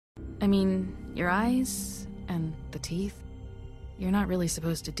I mean, your eyes and the teeth. You're not really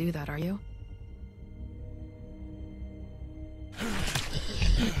supposed to do that, are you?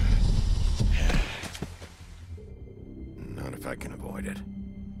 Not if I can avoid it.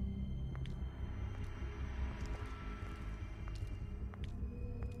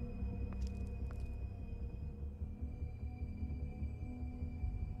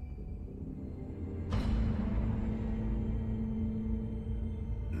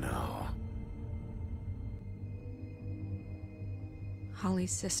 No.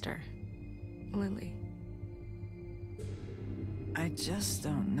 Holly's sister, Lily. I just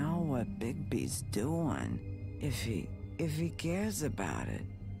don't know what Bigby's doing. If he cares about it.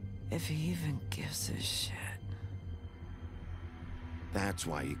 If he even gives a shit. That's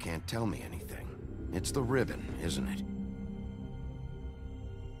why you can't tell me anything. It's the ribbon, isn't it?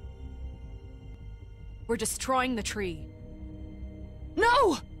 We're destroying the tree.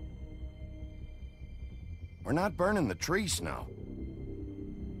 No! We're not burning the tree, Snow.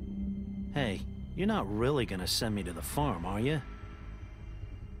 Hey, you're not really gonna send me to the farm, are you?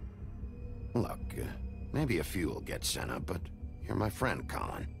 Look, maybe a few will get sent up, but you're my friend,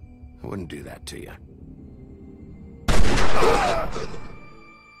 Colin. I wouldn't do that to you.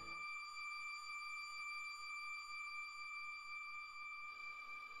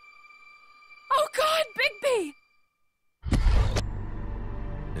 Oh God, Bigby!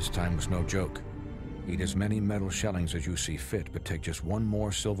 This time was no joke. Eat as many metal shellings as you see fit, but take just one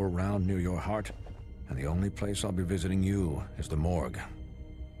more silver round near your heart, and the only place I'll be visiting you is the morgue.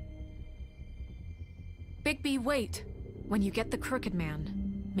 Bigby, wait. When you get the Crooked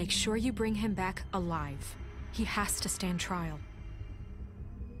Man, make sure you bring him back alive. He has to stand trial.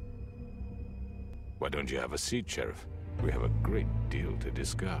 Why don't you have a seat, Sheriff? We have a great deal to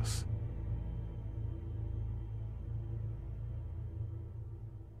discuss.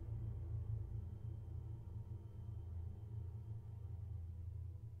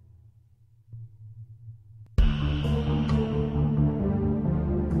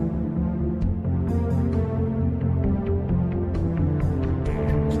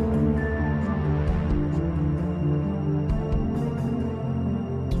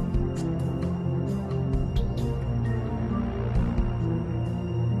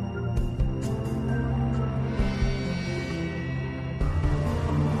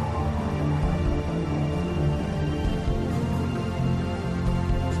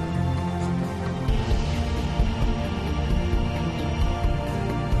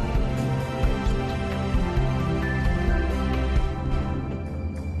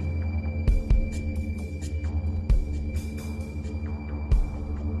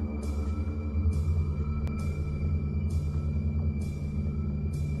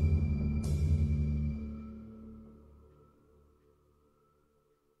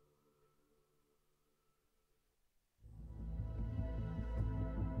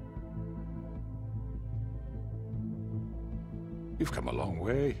 You've come a long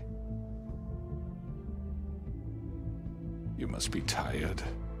way. You must be tired.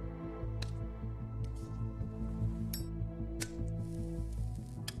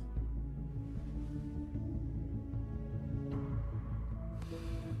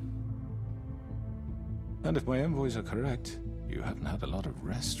 And if my envoys are correct, you haven't had a lot of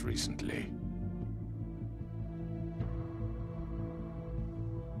rest recently.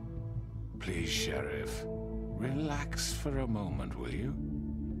 Please, Sheriff. Relax for a moment, will you?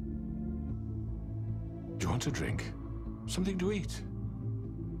 Do you want a drink? Something to eat?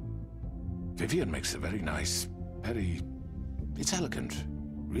 Vivian makes a very nice, it's elegant.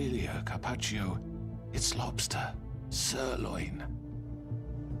 Really a carpaccio. It's lobster, sirloin.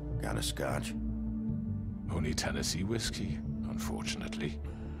 Got a scotch? Only Tennessee whiskey, unfortunately.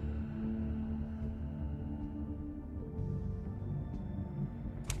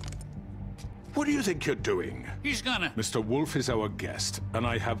 What do you think you're doing? He's gonna... Mr. Wolf is our guest, and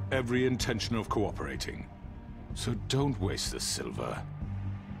I have every intention of cooperating. So don't waste the silver.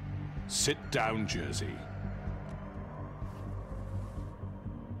 Sit down, Jersey.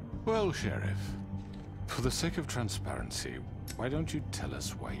 Well, Sheriff, for the sake of transparency, why don't you tell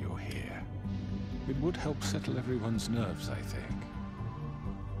us why you're here? It would help settle everyone's nerves, I think.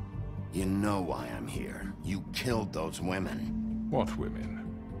 You know why I'm here. You killed those women. What women?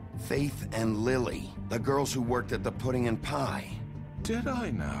 Faith and Lily, the girls who worked at the Pudding and Pie. Did I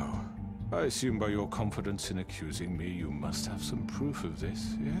now? I assume by your confidence in accusing me, you must have some proof of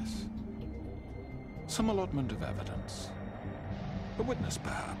this, yes? Some allotment of evidence. A witness,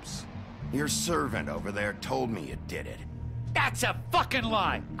 perhaps. Your servant over there told me you did it. That's a fucking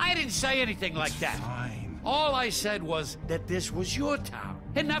lie! I didn't say anything like that. Fine. All I said was that this was your town.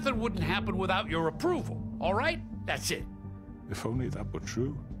 And nothing wouldn't happen without your approval, all right? That's it. If only that were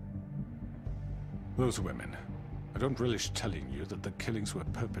true. Those women. I don't relish telling you that the killings were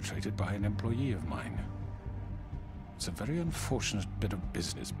perpetrated by an employee of mine. It's a very unfortunate bit of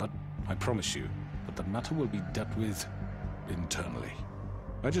business, but I promise you that the matter will be dealt with internally.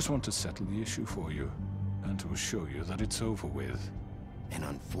 I just want to settle the issue for you, and to assure you that it's over with. An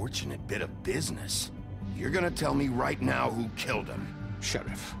unfortunate bit of business? You're gonna tell me right now who killed him?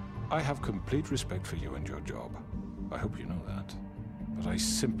 Sheriff, I have complete respect for you and your job. I hope you know that. But I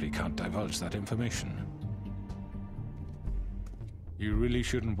simply can't divulge that information. You really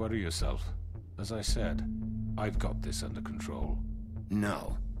shouldn't worry yourself. As I said, I've got this under control.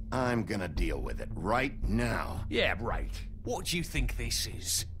 No, I'm gonna deal with it right now. Yeah, right. What do you think this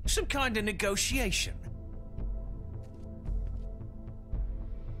is? Some kind of negotiation?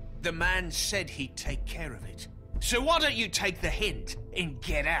 The man said he'd take care of it. So why don't you take the hint and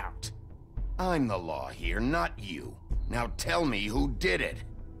get out? I'm the law here, not you. Now tell me who did it.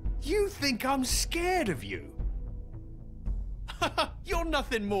 You think I'm scared of you? You're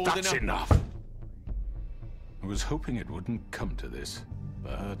nothing more than a... That's enough! I was hoping it wouldn't come to this,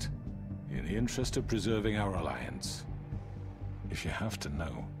 but in the interest of preserving our alliance, if you have to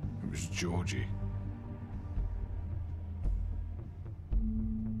know, it was Georgie.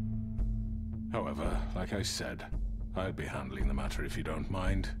 However, like I said, I'll be handling the matter if you don't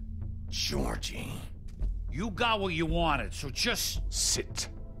mind. Georgie. You got what you wanted, so just... Sit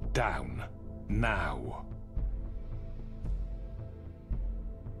down, now.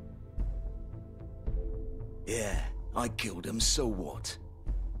 Yeah, I killed him, so what?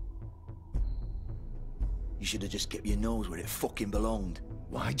 You should have just kept your nose where it fucking belonged.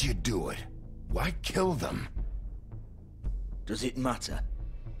 Why'd you do it? Why kill them? Does it matter?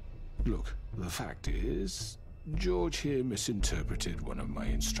 Look, the fact is, George here misinterpreted one of my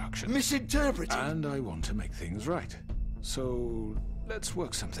instructions. Misinterpreted? And I want to make things right. So, let's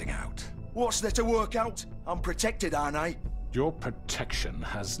work something out. What's there to work out? I'm protected, aren't I? Your protection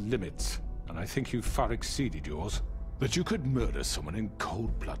has limits, and I think you've far exceeded yours. That you could murder someone in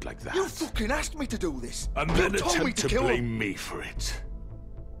cold blood like that. You fucking asked me to do this! And then attempt to blame me for it.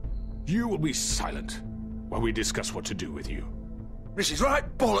 You will be silent while we discuss what to do with you. This is right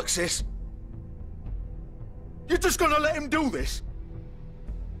bollocks, sis! You're just gonna let him do this?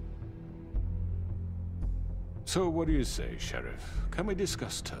 So what do you say, Sheriff? Can we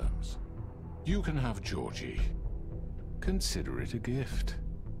discuss terms? You can have Georgie. Consider it a gift,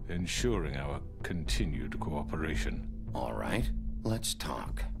 ensuring our continued cooperation. All right, let's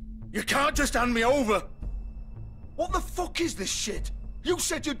talk. You can't just hand me over! What the fuck is this shit? You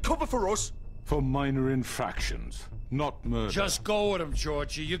said you'd cover for us! For minor infractions, not murder. Just go with him,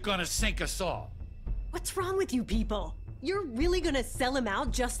 Georgie. You're gonna sink us all. What's wrong with you people? You're really gonna sell him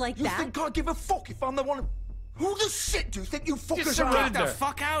out just like that? You think I give a fuck if I'm the one... Who the shit do you think you fuckers are? Get the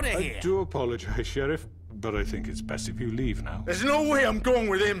fuck out of here! I do apologize, Sheriff, but I think it's best if you leave now. There's no way I'm going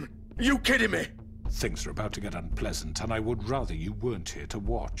with him! Are you kidding me? Things are about to get unpleasant, and I would rather you weren't here to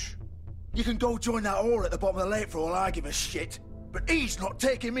watch. You can go join that whore at the bottom of the lake for all I give a shit, but he's not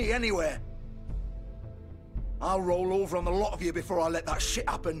taking me anywhere. I'll roll over on the lot of you before I let that shit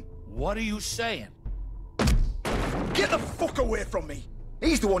happen. What are you saying? Get the fuck away from me!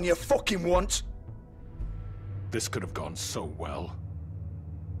 He's the one you fucking want! This could have gone so well.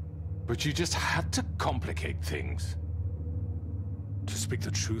 But you just had to complicate things. To speak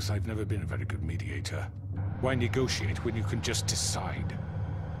the truth, I've never been a very good mediator. Why negotiate when you can just decide?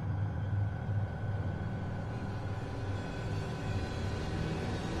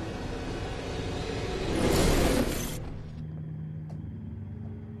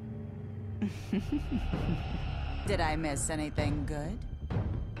 Did I miss anything good?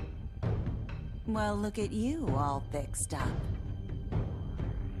 Well, look at you, all fixed up.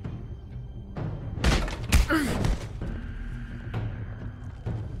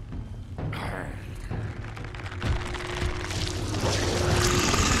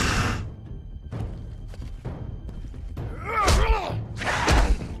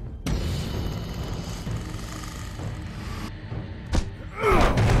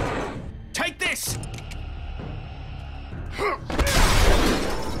 Take this!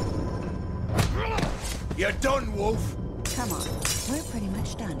 You're done, Wolf! Come on, we're pretty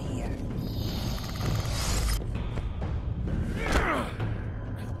much done here.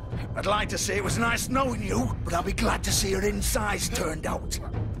 I'd like to say it was nice knowing you, but I'll be glad to see your insides turned out.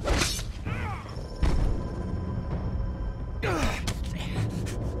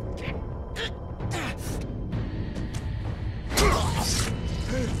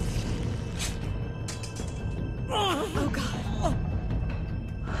 Oh, God.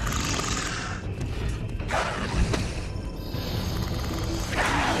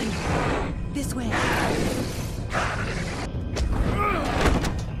 This way.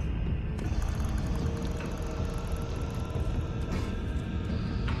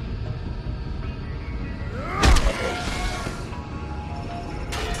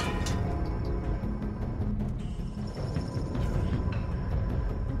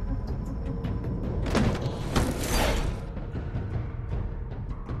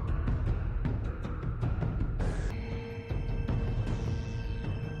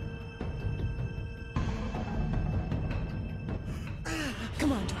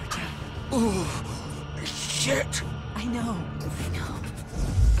 Come on, Georgia. Oh, shit! I know.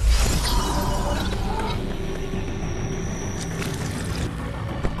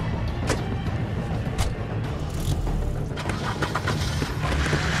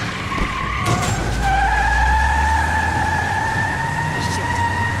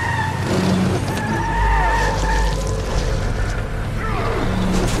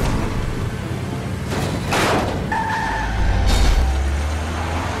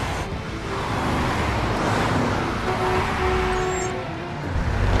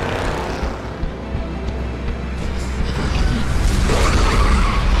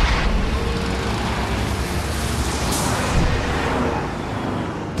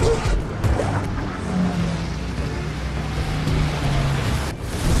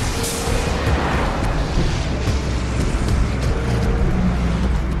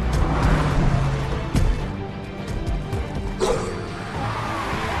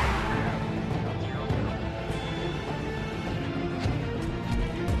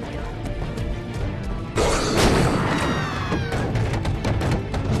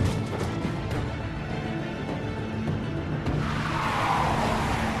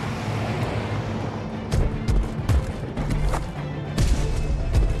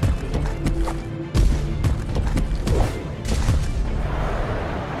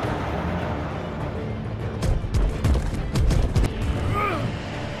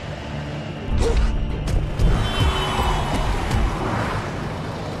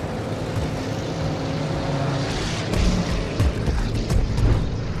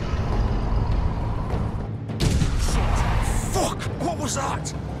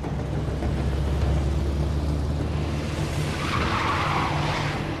 that?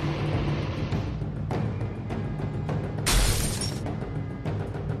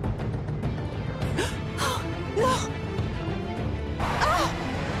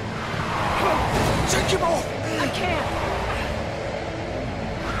 Take him off! I can't!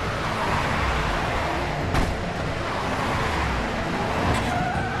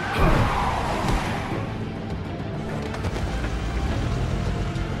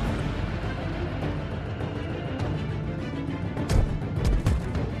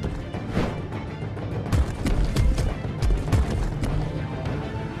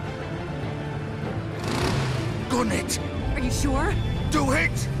 Gun it! Are you sure? Do it!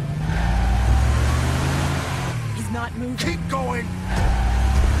 He's not moving. Keep going!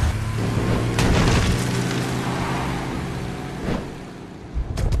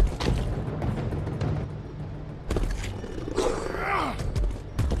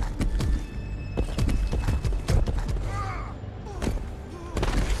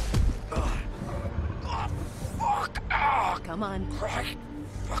 Fuck! Come on. Right.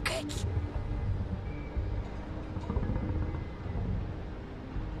 Fuck it!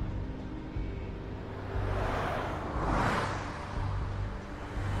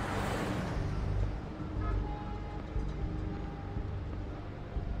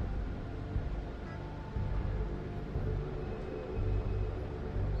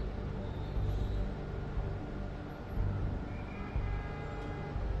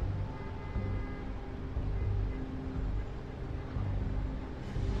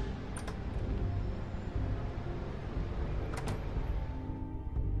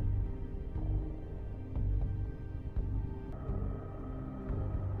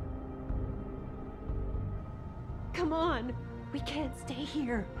 Come on! We can't stay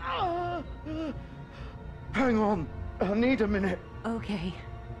here. Hang on. I need a minute. Okay.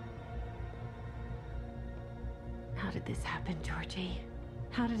 How did this happen, Georgie?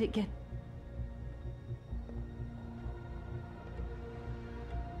 How did it get...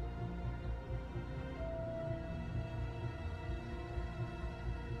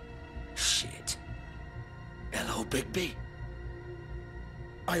 Shit. Hello, Bigby.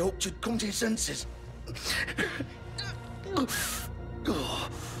 I hoped you'd come to your senses. Oh,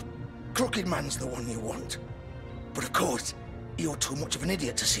 Crooked Man's the one you want. But of course, you're too much of an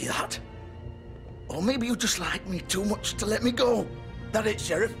idiot to see that. Or maybe you just like me too much to let me go. That it,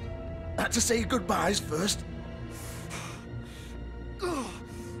 Sheriff? I had to say goodbyes first.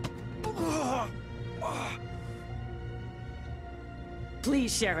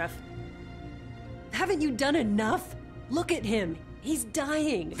 Please, Sheriff. Haven't you done enough? Look at him. He's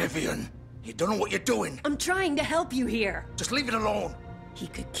dying. Vivian, you don't know what you're doing. I'm trying to help you here. Just leave it alone. He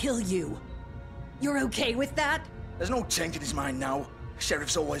could kill you. You're okay with that? There's no change in his mind now.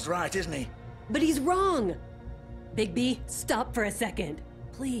 Sheriff's always right, isn't he? But he's wrong. Bigby, stop for a second.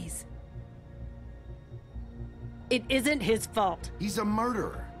 Please. It isn't his fault. He's a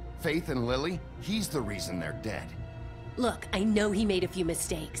murderer. Faith and Lily, he's the reason they're dead. Look, I know he made a few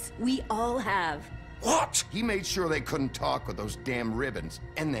mistakes. We all have. What? He made sure they couldn't talk with those damn ribbons,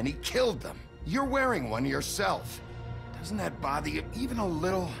 and then he killed them. You're wearing one yourself. Doesn't that bother you even a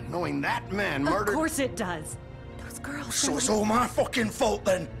little, knowing that man murdered— Of course it does. Those girls— So it's all my fucking fault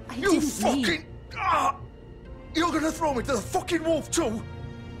then? You fucking— You're gonna throw me to the fucking wolf too?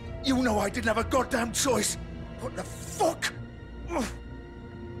 You know I didn't have a goddamn choice. What the fuck?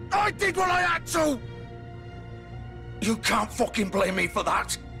 I did what I had to! You can't fucking blame me for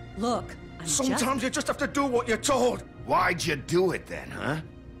that. Look, sometimes you just have to do what you're told. Why'd you do it then, huh?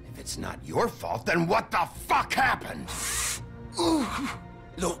 If it's not your fault, then what the fuck happened?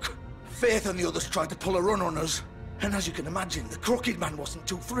 Look, Faith and the others tried to pull a run on us. And as you can imagine, the Crooked Man wasn't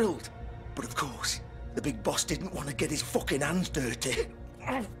too thrilled. But of course, the big boss didn't want to get his fucking hands dirty.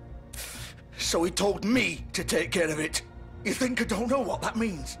 So he told me to take care of it. You think I don't know what that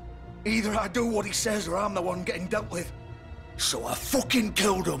means? Either I do what he says or I'm the one getting dealt with. So I fucking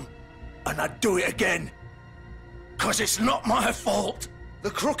killed him. And I'd do it again. 'Cause it's not my fault. The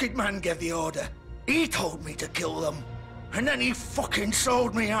Crooked Man gave the order. He told me to kill them. And then he fucking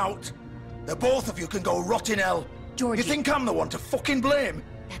sold me out. The both of you can go rot in hell. Georgie. You think I'm the one to fucking blame?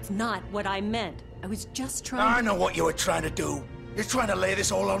 That's not what I meant. I was just trying I know what you were trying to do. You're trying to lay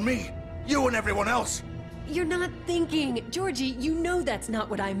this all on me. You and everyone else. You're not thinking. Georgie, you know that's not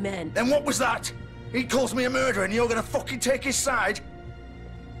what I meant. Then what was that? He calls me a murderer and you're gonna fucking take his side?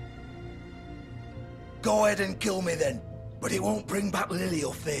 Go ahead and kill me then. But it won't bring back Lily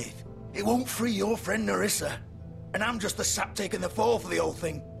or Faith. It won't free your friend Nerissa. And I'm just the sap taking the fall for the whole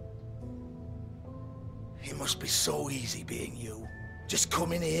thing. It must be so easy being you. Just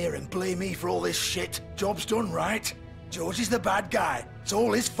come in here and blame me for all this shit. Job's done, right? George is the bad guy. It's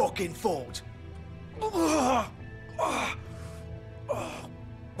all his fucking fault. But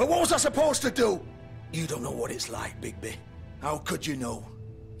what was I supposed to do? You don't know what it's like, Bigby. How could you know?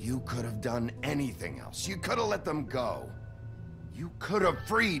 You could have done anything else. You could have let them go. You could have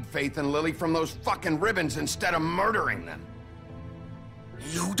freed Faith and Lily from those fucking ribbons instead of murdering them.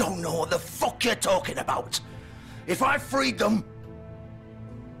 You don't know what the fuck you're talking about. If I freed them...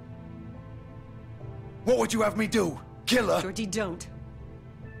 What would you have me do? Kill her? Georgie, don't.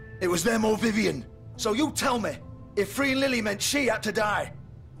 It was them or Vivian. So you tell me, if freeing Lily meant she had to die,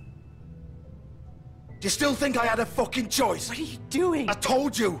 do you still think I had a fucking choice? What are you doing? I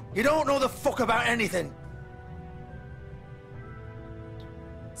told you, you don't know the fuck about anything.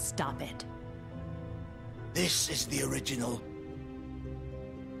 Stop it. This is the original.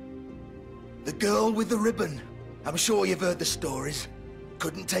 The girl with the ribbon. I'm sure you've heard the stories.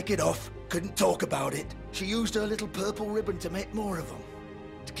 Couldn't take it off, couldn't talk about it. She used her little purple ribbon to make more of them.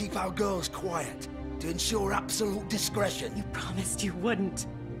 To keep our girls quiet. To ensure absolute discretion. You promised you wouldn't.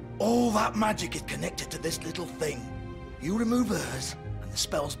 All that magic is connected to this little thing. You remove hers, and the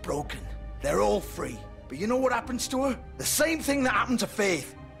spell's broken. They're all free. But you know what happens to her? The same thing that happened to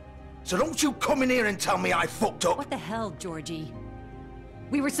Faith. So don't you come in here and tell me I fucked up. What the hell, Georgie?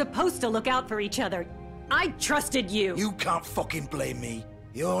 We were supposed to look out for each other. I trusted you. You can't fucking blame me.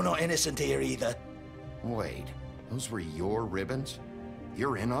 You're not innocent here either. Wait, those were your ribbons?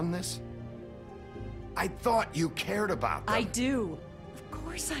 You're in on this? I thought you cared about them. I do. Of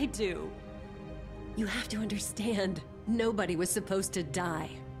course I do. You have to understand, nobody was supposed to die.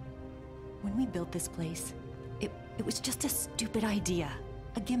 When we built this place, it was just a stupid idea.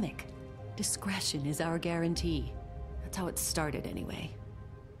 A gimmick. Discretion is our guarantee. That's how it started anyway.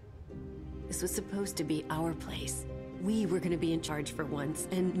 This was supposed to be our place. We were gonna be in charge for once,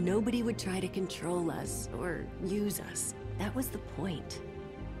 and nobody would try to control us or use us. That was the point.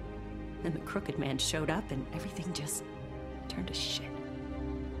 Then the Crooked Man showed up and everything just turned to shit.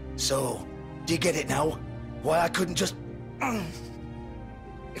 So, do you get it now? Why I couldn't just...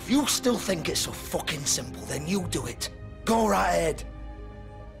 If you still think it's so fucking simple, then you do it. Go right ahead.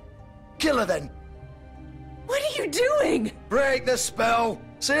 Kill her then. What are you doing? Break the spell.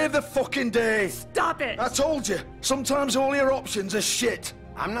 Save the fucking day. Stop it. I told you, sometimes all your options are shit.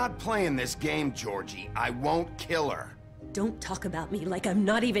 I'm not playing this game, Georgie. I won't kill her. Don't talk about me like I'm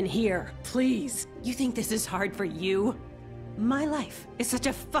not even here, please. You think this is hard for you? My life is such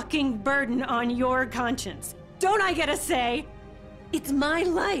a fucking burden on your conscience. Don't I get a say? It's my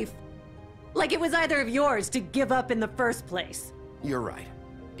life. Like it was either of yours to give up in the first place. You're right.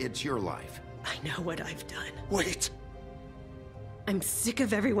 It's your life. I know what I've done. Wait. I'm sick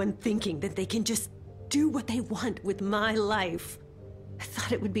of everyone thinking that they can just do what they want with my life. I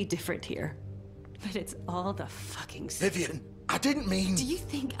thought it would be different here. But it's all the fucking... Vivian, I didn't mean... Do you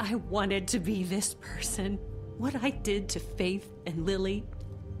think I wanted to be this person? What I did to Faith and Lily?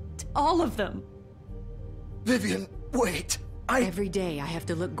 To all of them? Vivian, wait. Every day I have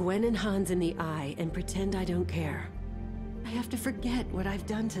to look Gwen and Hans in the eye and pretend I don't care. I have to forget what I've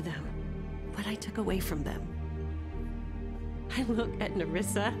done to them. What I took away from them. I look at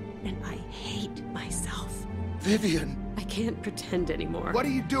Nerissa and I hate myself. Vivian. I can't pretend anymore. What are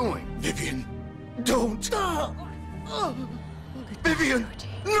you doing? Vivian, don't. Vivian,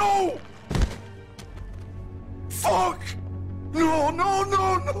 no! Fuck! No, no,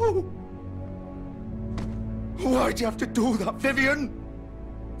 no, no! Why'd you have to do that, Vivian?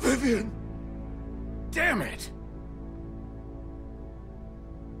 Vivian! Damn it!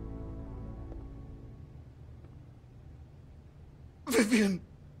 Vivian,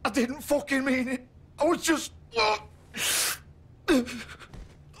 I didn't fucking mean it. I was just... Oh!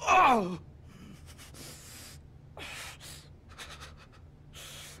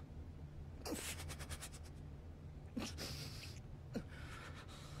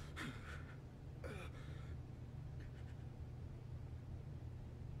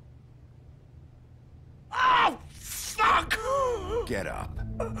 Oh, fuck! Get up.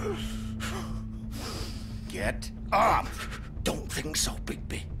 Get up! Don't think so,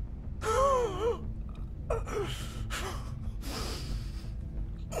 Bigby.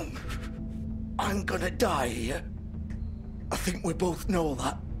 I'm gonna die here. I think we both know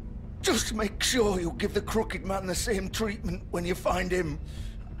that. Just make sure you give the crooked man the same treatment when you find him.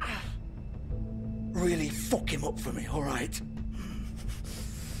 Really fuck him up for me, all right?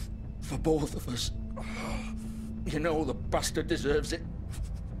 For both of us. You know the bastard deserves it.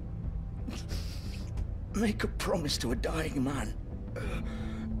 Make a promise to a dying man.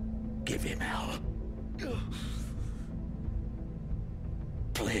 Give him hell.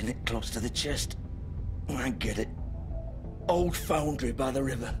 Playing it close to the chest. I get it. Old foundry by the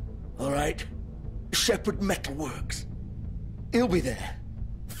river, all right? Shepherd Metalworks. He'll be there.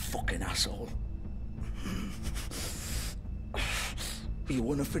 Fucking asshole. You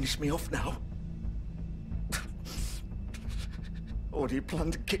wanna finish me off now? Or do you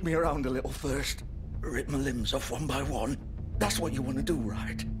plan to kick me around a little first? Rip my limbs off one by one? That's what you want to do,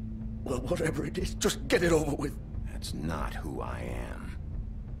 right? Well, whatever it is, just get it over with. That's not who I am.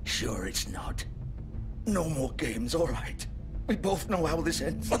 Sure it's not. No more games, all right? We both know how this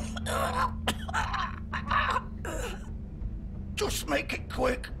ends. Just make it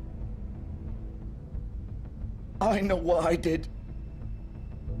quick. I know what I did.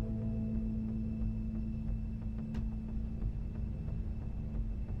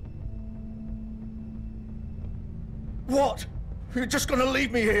 What? You're just gonna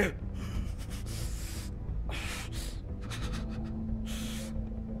leave me here?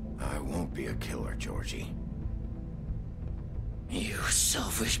 I won't be a killer, Georgie. You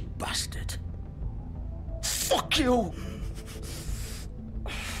selfish bastard. Fuck you!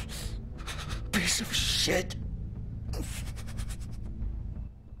 Piece of shit.